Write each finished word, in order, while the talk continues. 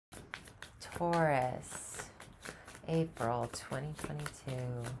Taurus, April 2022.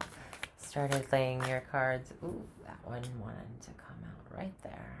 Started laying your cards. Ooh, that one wanted to come out right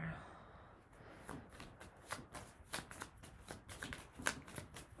there.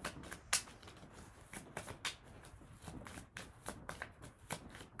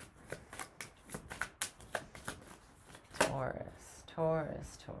 Taurus,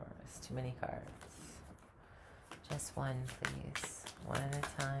 Taurus, Taurus. Too many cards. Just one, please. One at a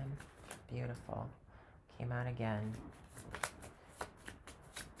time. Beautiful. Came out again.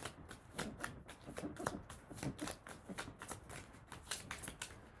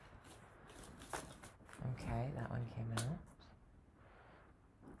 Okay, that one came out.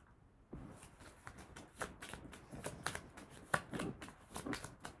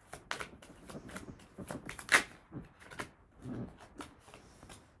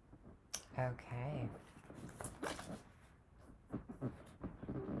 Okay.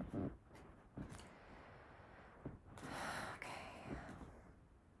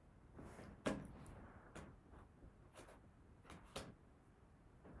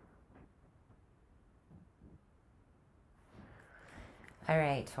 All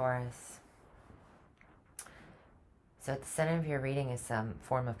right, Taurus. So at the center of your reading is some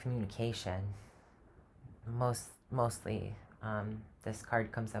form of communication. Mostly, this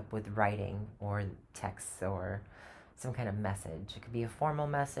card comes up with writing or text or some kind of message. It could be a formal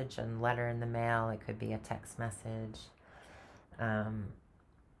message, a letter in the mail. It could be a text message.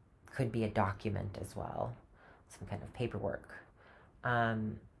 Could be a document as well, some kind of paperwork.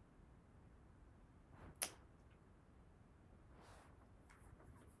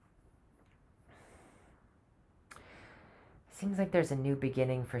 Seems like there's a new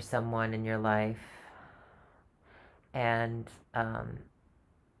beginning for someone in your life, and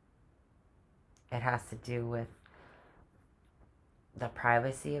it has to do with the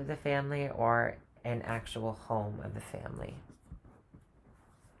privacy of the family or an actual home of the family.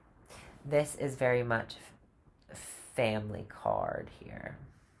 This is very much a family card here.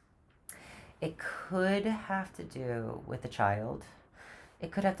 It could have to do with a child. It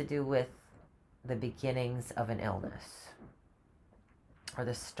could have to do with the beginnings of an illness or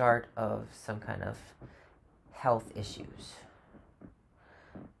the start of some kind of health issues.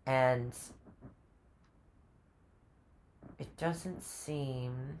 And it doesn't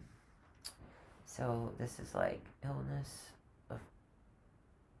seem, so this is like illness of,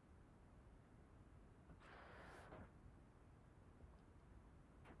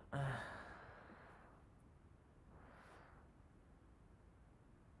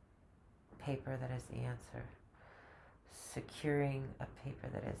 paper that is the answer. Securing a paper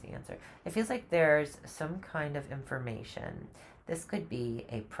that is the answer. It feels like there's some kind of information. This could be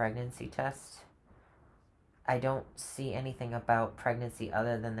a pregnancy test. I don't see anything about pregnancy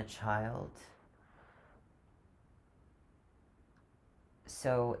other than the child.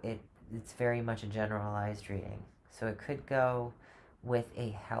 So it's very much a generalized reading. So it could go with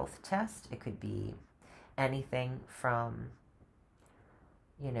a health test. It could be anything from,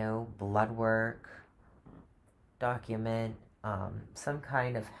 blood work, document, some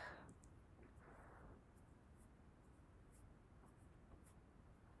kind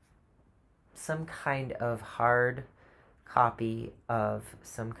of hard copy of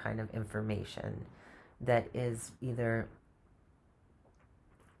some kind of information that is either,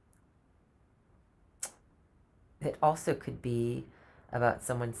 it also could be about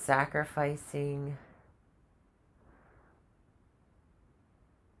someone sacrificing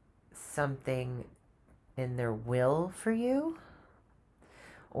something in their will for you,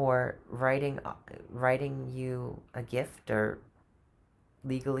 or writing you a gift, or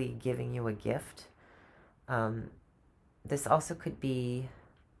legally giving you a gift. This also could be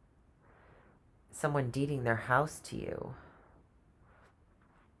someone deeding their house to you,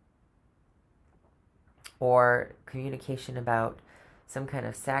 or communication about some kind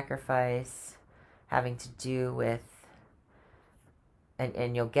of sacrifice having to do with,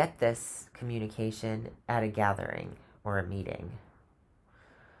 and you'll get this communication at a gathering or a meeting.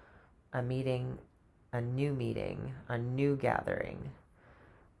 A new gathering.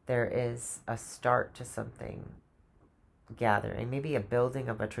 There is a start to something gathering, maybe a building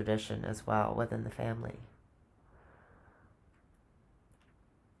of a tradition as well within the family.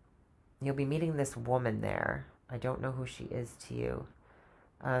 You'll be meeting this woman there. I don't know who she is to you.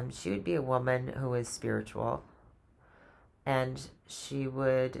 She would be a woman who is spiritual, and she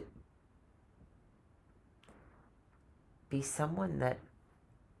would be someone that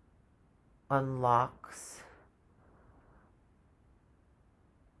unlocks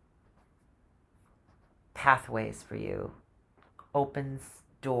pathways for you, opens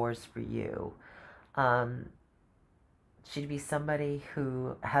doors for you. She'd be somebody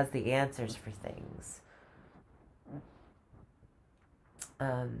who has the answers for things.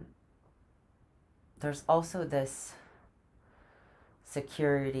 There's also this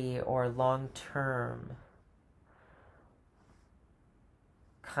security or long-term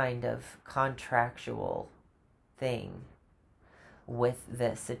kind of contractual thing with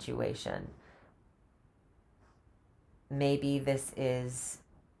this situation. Maybe this is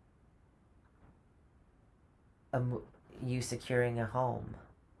you securing a home.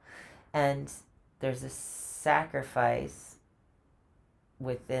 And there's a sacrifice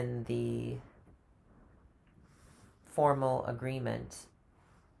within the formal agreement,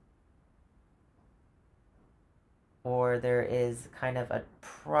 or there is kind of a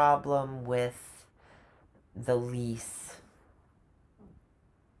problem with the lease,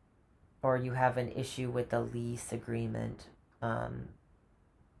 or you have an issue with the lease agreement,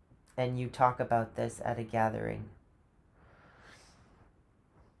 and you talk about this at a gathering.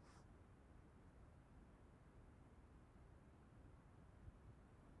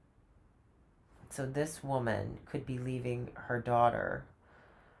 So this woman could be leaving her daughter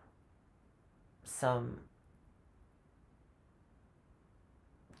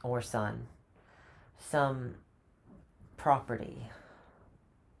or son, some property.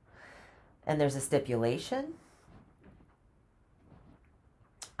 And there's a stipulation.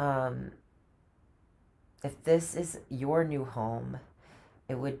 If this is your new home,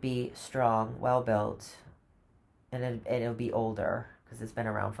 it would be strong, well built, and it'll be older because it's been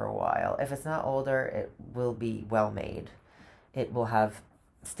around for a while. If it's not older, it will be well made. It will have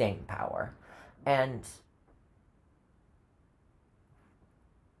staying power. And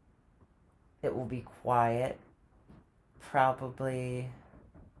it will be quiet, probably,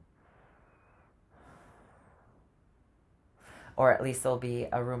 or at least there'll be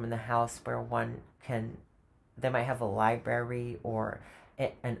a room in the house where they might have a library or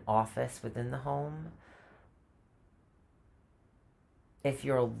an office within the home. If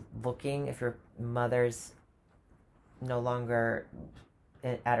your mother's no longer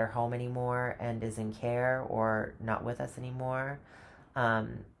at her home anymore and is in care or not with us anymore,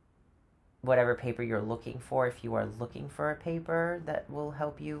 whatever paper you're looking for, if you are looking for a paper that will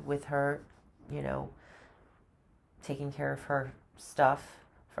help you with her, taking care of her stuff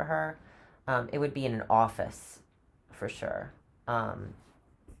for her, it would be in an office for sure.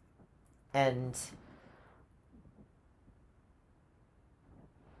 And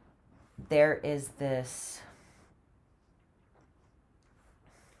there is this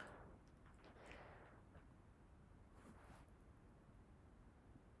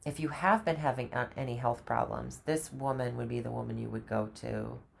if you have been having any health problems, this woman would be the woman you would go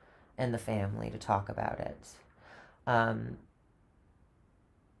to in the family to talk about it.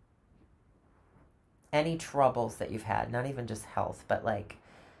 Any troubles that you've had, not even just health, but like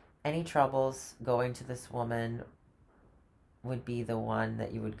any troubles, going to this woman would be the one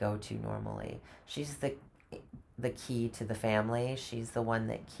that you would go to normally. She's the key to the family. She's the one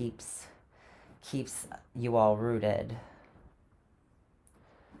that keeps you all rooted.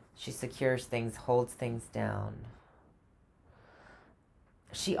 She secures things, holds things down.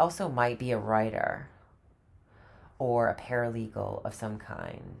 She also might be a writer or a paralegal of some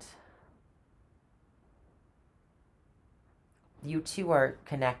kind. You two are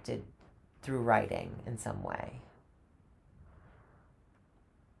connected through writing in some way.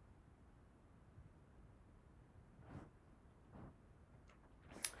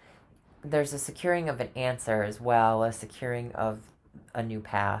 There's a securing of an answer as well, a securing of a new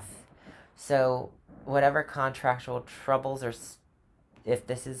path. So whatever contractual troubles, or if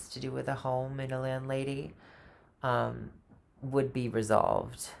this is to do with a home and a landlady, would be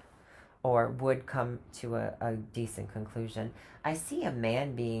resolved or would come to a decent conclusion. I see a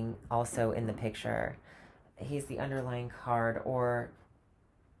man being also in the picture. He's the underlying card, or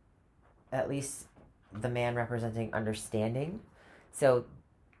at least the man representing understanding. So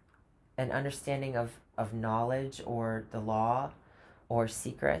an understanding of knowledge or the law or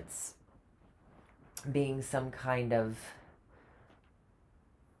secrets being some kind of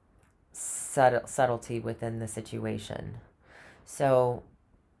subtlety within the situation. So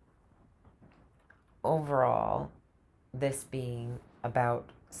overall, this being about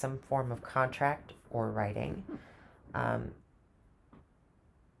some form of contract or writing, a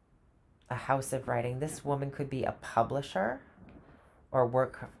house of writing. This woman could be a publisher or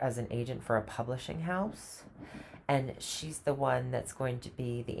work as an agent for a publishing house. And she's the one that's going to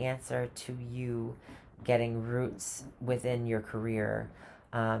be the answer to you getting roots within your career.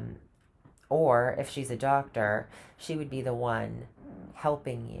 Or if she's a doctor, she would be the one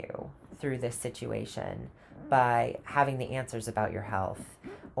helping you through this situation by having the answers about your health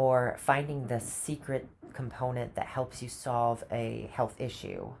or finding the secret component that helps you solve a health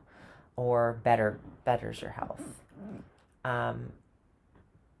issue or betters your health.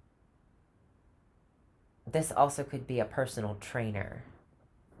 This also could be a personal trainer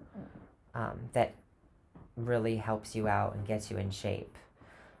that really helps you out and gets you in shape.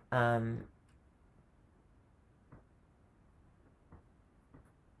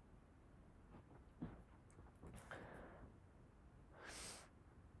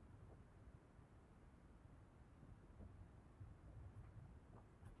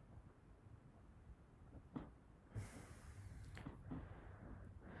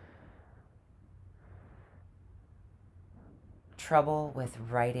 Trouble with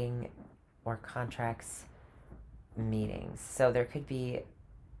writing or contracts meetings. So there could be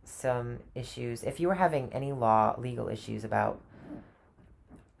some issues. If you were having any legal issues about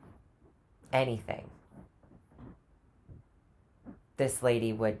anything, this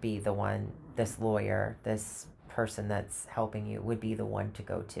lady would be the one, this lawyer, this person that's helping you would be the one to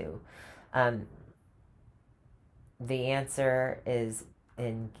go to. The answer is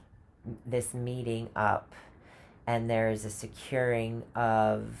in this meeting up, and there's a securing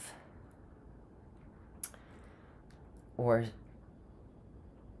of or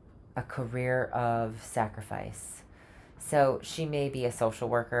a career of sacrifice. So she may be a social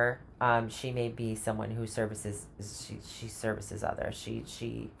worker. She may be someone who services. She services others.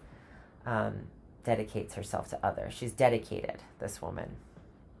 She dedicates herself to others. She's dedicated. This woman.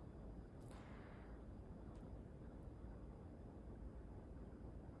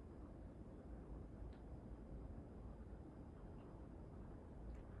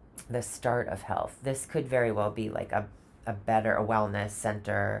 The start of health. This could very well be like a wellness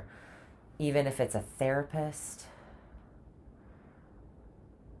center, even if it's a therapist.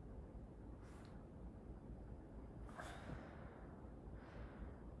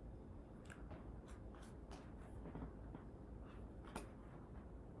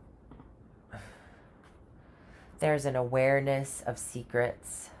 There's an awareness of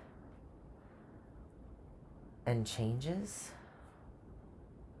secrets and changes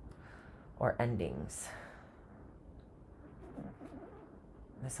or endings.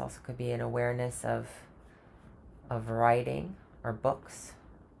 This also could be an awareness of writing or books,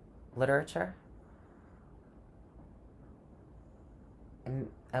 literature. An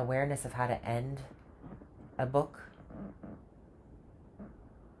awareness of how to end a book.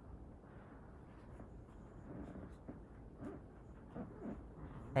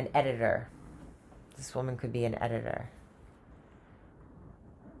 An editor. This woman could be an editor.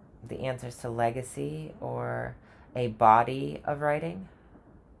 The answers to legacy or a body of writing.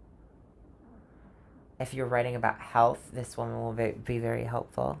 If you're writing about health, this woman will be very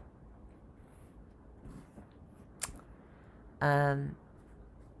helpful.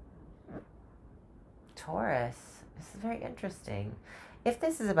 Taurus. This is very interesting. If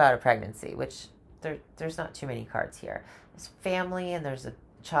this is about a pregnancy, which there's not too many cards here. There's family, and there's a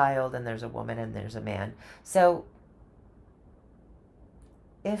child, and there's a woman, and there's a man. So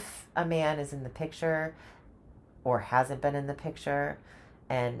if a man is in the picture or hasn't been in the picture,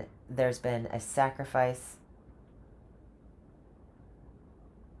 and there's been a sacrifice,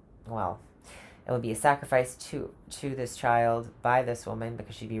 well, it would be a sacrifice to this child by this woman,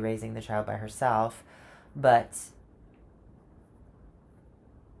 because she'd be raising the child by herself. But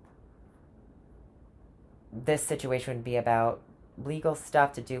this situation would be about legal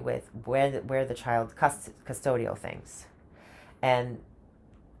stuff to do with where the child custodial things, and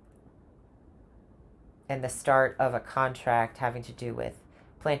the start of a contract having to do with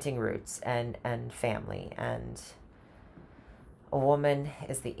planting roots and family, and a woman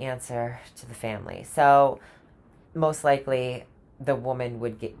is the answer to the family. So most likely the woman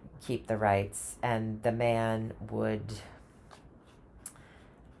would keep the rights, and the man would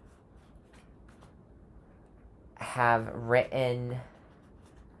have written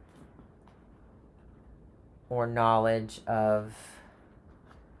or knowledge of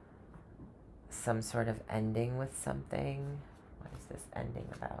some sort of ending with something. What is this ending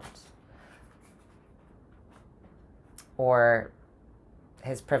about? Or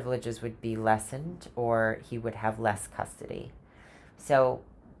his privileges would be lessened, or he would have less custody. So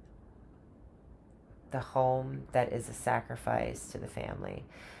the home that is a sacrifice to the family.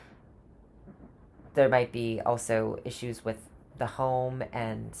 There might be also issues with the home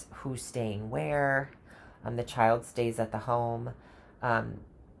and who's staying where. The child stays at the home,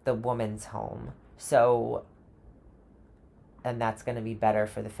 the woman's home. So and that's going to be better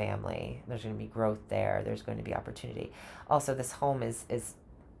for the family. There's going to be growth there. There's going to be opportunity. Also, this home is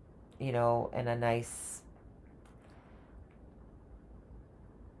in a nice,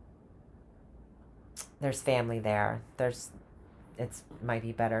 there's family there. It's might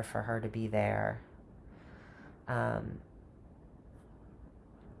be better for her to be there. A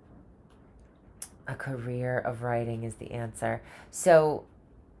career of writing is the answer. So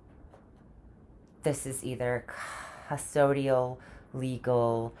this is either custodial,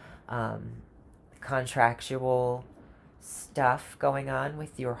 legal, contractual stuff going on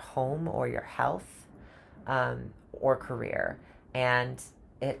with your home or your health, or career. And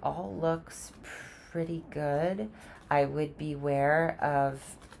it all looks pretty good. I would beware of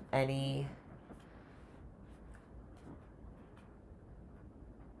any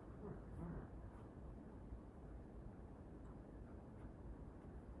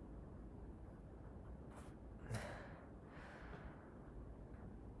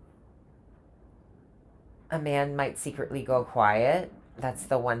a man might secretly go quiet. That's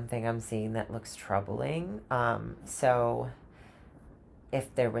the one thing I'm seeing that looks troubling. So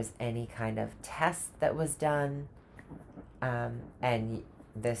if there was any kind of test that was done, and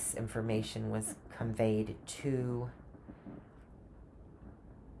this information was conveyed to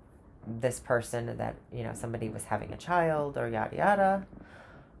this person that, somebody was having a child or yada yada,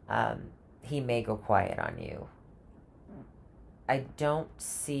 he may go quiet on you. I don't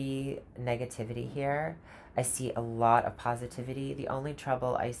see negativity here. I see a lot of positivity. The only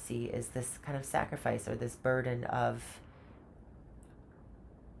trouble I see is this kind of sacrifice or this burden of,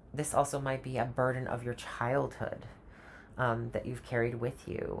 this also might be a burden of your childhood, that you've carried with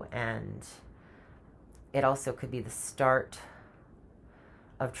you. And it also could be the start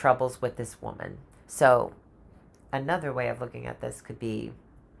of troubles with this woman. So another way of looking at this could be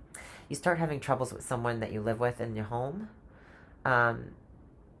you start having troubles with someone that you live with in your home.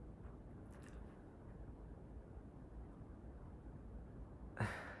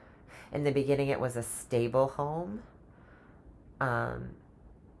 In the beginning, it was a stable home.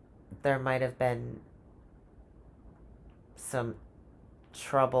 There might have been some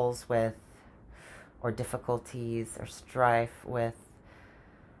troubles with, or difficulties or strife with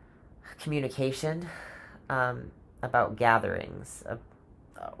communication, about gatherings,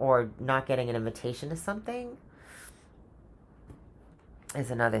 or not getting an invitation to something is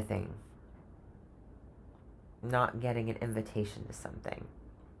another thing. Not getting an invitation to something.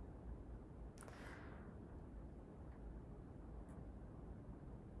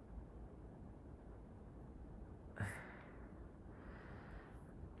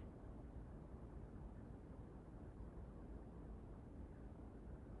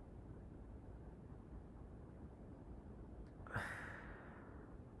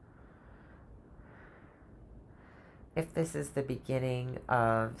 If this is the beginning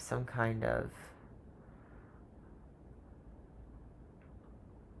of some kind of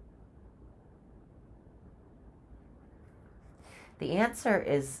the answer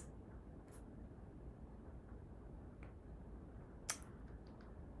is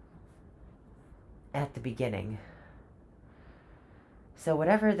at the beginning. So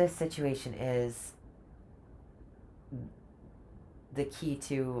whatever this situation is, the key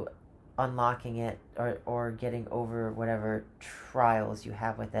to unlocking it, or getting over whatever trials you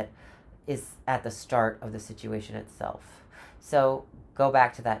have with it, is at the start of the situation itself. So go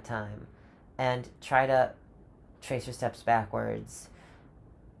back to that time and try to trace your steps backwards.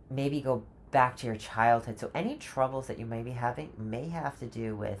 Maybe go back to your childhood. So any troubles that you may be having may have to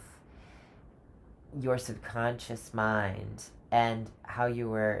do with your subconscious mind and how you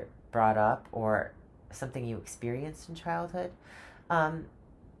were brought up, or something you experienced in childhood.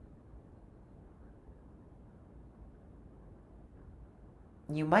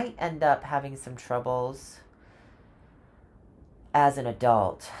 You might end up having some troubles as an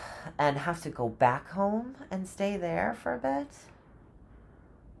adult and have to go back home and stay there for a bit.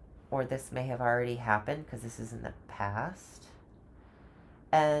 Or this may have already happened because this is in the past.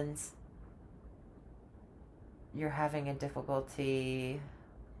 And you're having a difficulty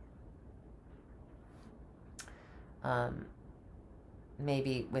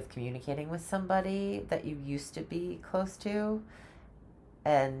maybe with communicating with somebody that you used to be close to,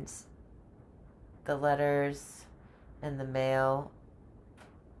 and the letters and the mail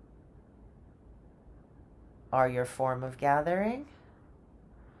are your form of gathering.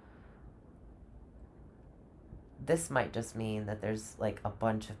 This might just mean that there's like a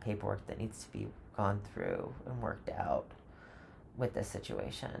bunch of paperwork that needs to be gone through and worked out with this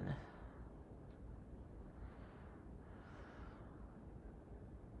situation.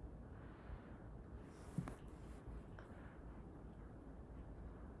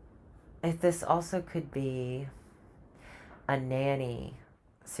 This also could be a nanny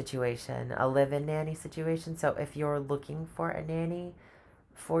situation, a live-in nanny situation. So if you're looking for a nanny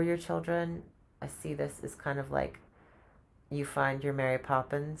for your children, I see this as kind of like you find your Mary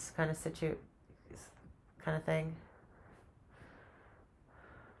Poppins kind of kind of thing.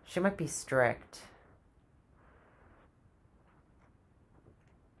 She might be strict,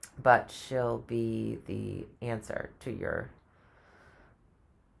 but she'll be the answer to your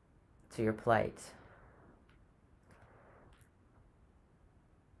plight.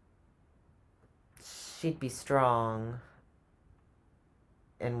 She'd be strong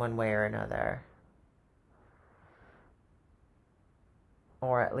in one way or another.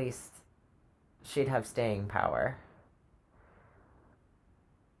 Or at least she'd have staying power.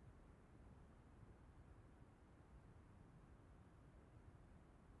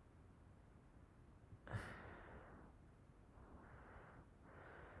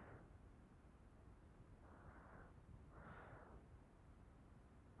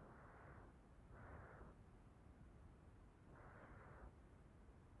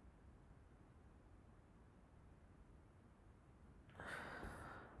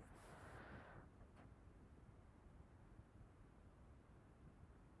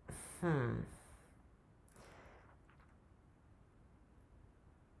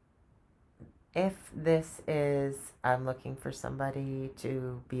 If this is, I'm looking for somebody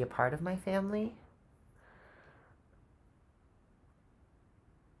to be a part of my family,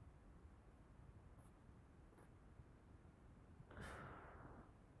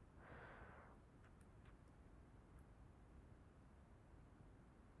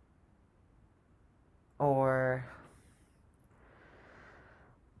 or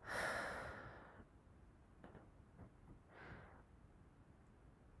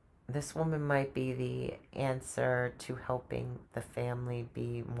this woman might be the answer to helping the family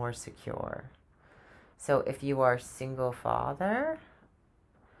be more secure. So if you are a single father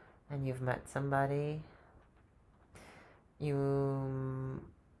and you've met somebody, you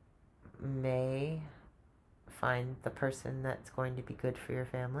may find the person that's going to be good for your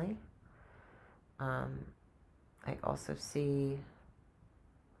family. I also see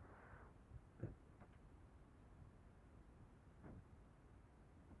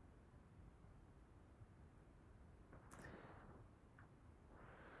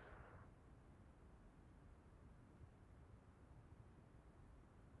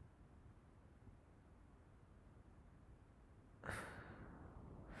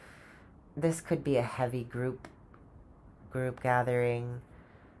this could be a heavy group gathering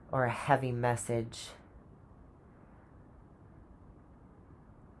or a heavy message.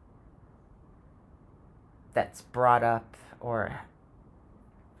 That's brought up, or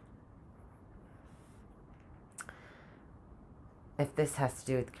if this has to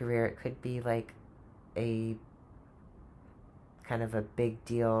do with career, it could be like a kind of a big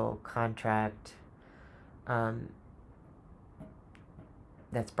deal contract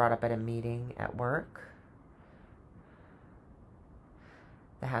that's brought up at a meeting at work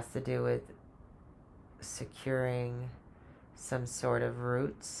that has to do with securing some sort of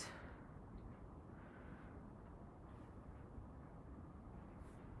roots.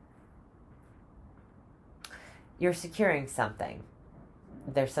 You're securing something.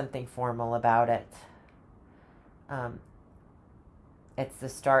 There's something formal about it. It's the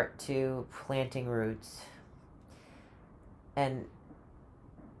start to planting roots. And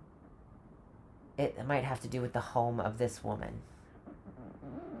it might have to do with the home of this woman.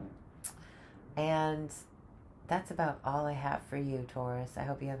 And that's about all I have for you, Taurus. I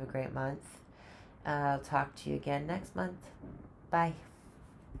hope you have a great month. I'll talk to you again next month. Bye.